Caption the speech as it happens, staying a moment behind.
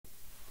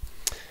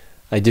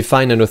I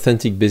define an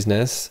authentic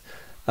business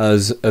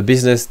as a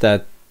business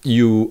that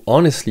you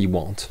honestly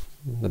want,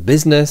 a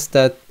business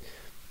that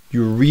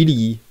you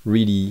really,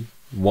 really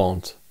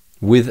want,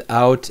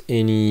 without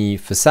any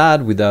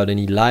facade, without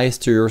any lies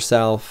to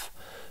yourself,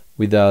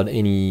 without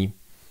any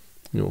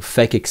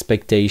fake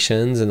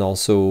expectations, and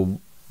also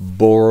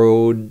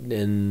borrowed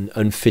and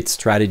unfit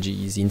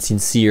strategies,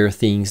 insincere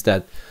things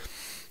that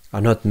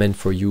are not meant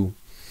for you.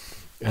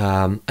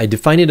 I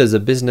define it as a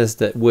business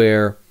that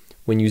where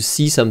when you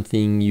see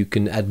something, you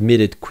can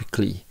admit it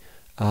quickly.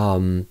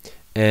 And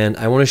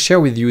I want to share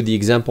with you the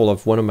example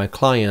of one of my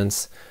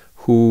clients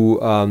who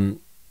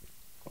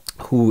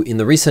in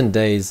the recent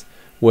days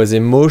was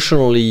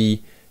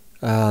emotionally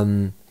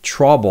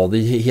troubled.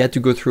 He had to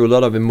go through a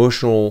lot of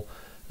emotional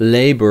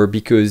labor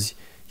because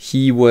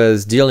he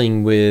was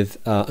dealing with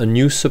a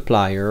new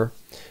supplier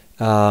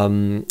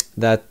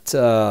that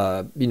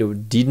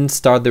didn't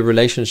start the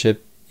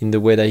relationship in the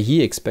way that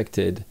he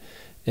expected,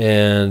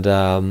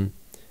 and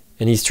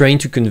he's trying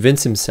to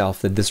convince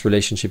himself that this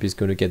relationship is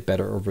going to get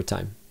better over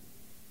time.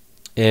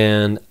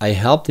 And I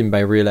helped him by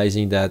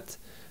realizing that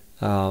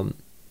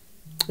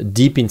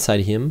deep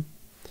inside him,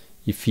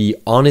 if he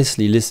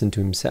honestly listened to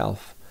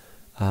himself,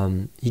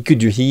 he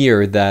could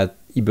hear that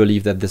he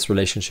believed that this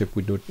relationship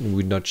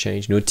would not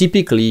change.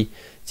 Typically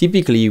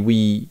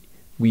we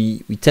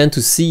tend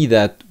to see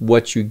that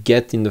what you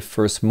get in the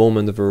first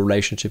moment of a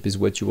relationship is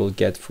what you will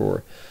get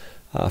for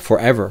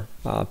forever.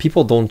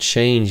 People don't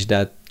change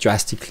that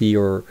drastically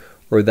or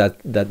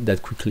that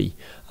quickly.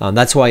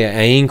 That's why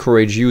I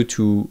encourage you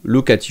to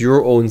look at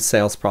your own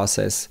sales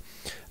process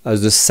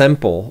as the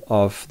sample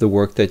of the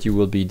work that you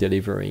will be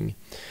delivering.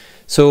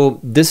 So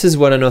this is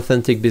what an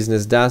authentic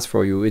business does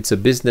for you. It's a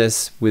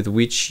business with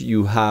which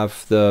you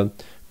have the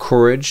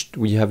courage,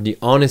 you have the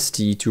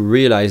honesty to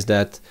realize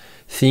that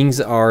things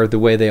are the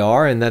way they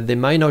are and that they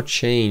might not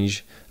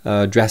change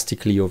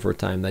drastically over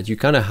time, that you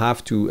kind of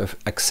have to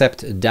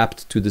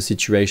adapt to the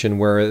situation,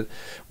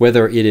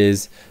 whether it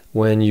is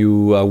when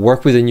you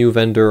work with a new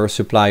vendor or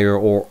supplier,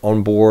 or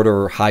onboard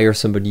or hire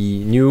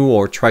somebody new,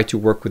 or try to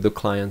work with the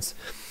clients.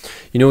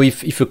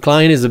 If a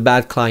client is a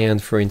bad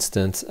client, for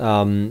instance,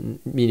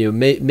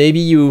 maybe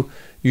you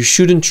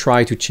shouldn't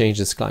try to change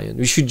this client.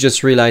 You should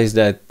just realize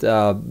that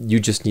you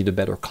just need a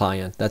better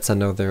client. That's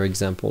another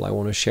example I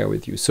want to share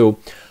with you. So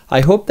I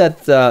hope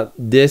that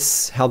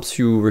this helps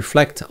you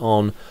reflect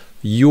on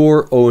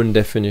your own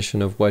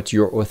definition of what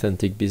your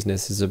authentic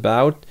business is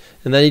about,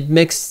 and that it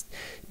makes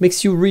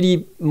you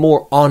really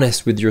more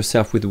honest with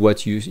yourself, with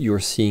what you're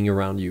seeing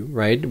around you,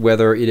 right?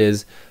 Whether it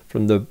is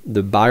from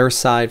the buyer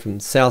side, from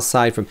the sales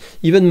side, from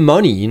even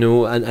money,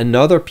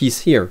 another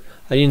piece here.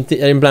 I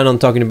didn't plan on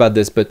talking about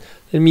this, but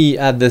let me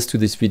add this to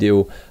this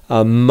video.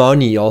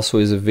 Money also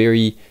is a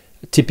very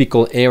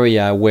typical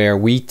area where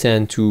we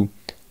tend to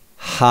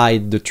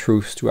hide the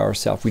truth to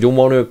ourselves. We don't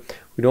want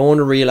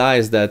to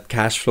realize that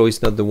cash flow is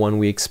not the one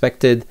we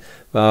expected.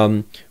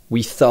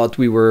 We thought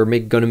we were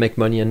gonna make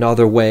money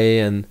another way,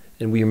 and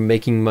we're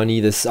making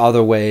money this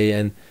other way,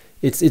 and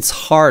it's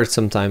hard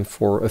sometimes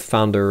for a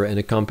founder and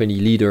a company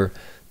leader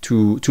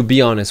to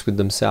be honest with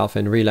themselves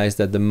and realize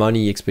that the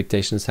money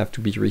expectations have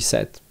to be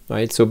reset,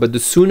 right? So, but the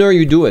sooner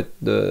you do it,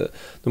 the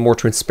more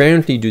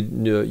transparently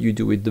you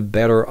do it, the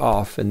better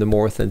off and the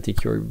more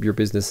authentic your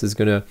business is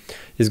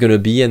gonna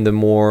be, and the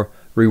more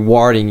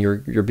rewarding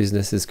your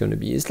business is going to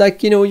be. It's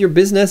like, your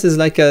business is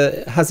like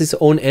has its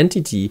own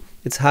entity.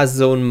 It has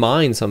its own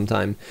mind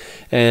sometimes,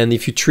 and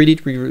if you treat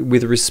it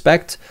with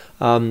respect,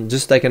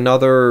 just like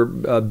another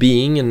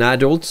being, an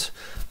adult,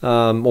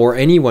 or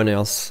anyone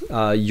else,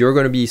 you're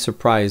going to be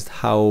surprised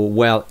how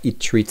well it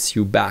treats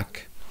you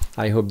back.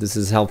 I hope this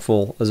is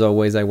helpful. As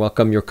always, I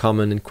welcome your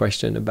comment and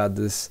question about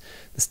this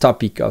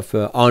topic of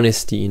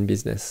honesty in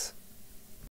business.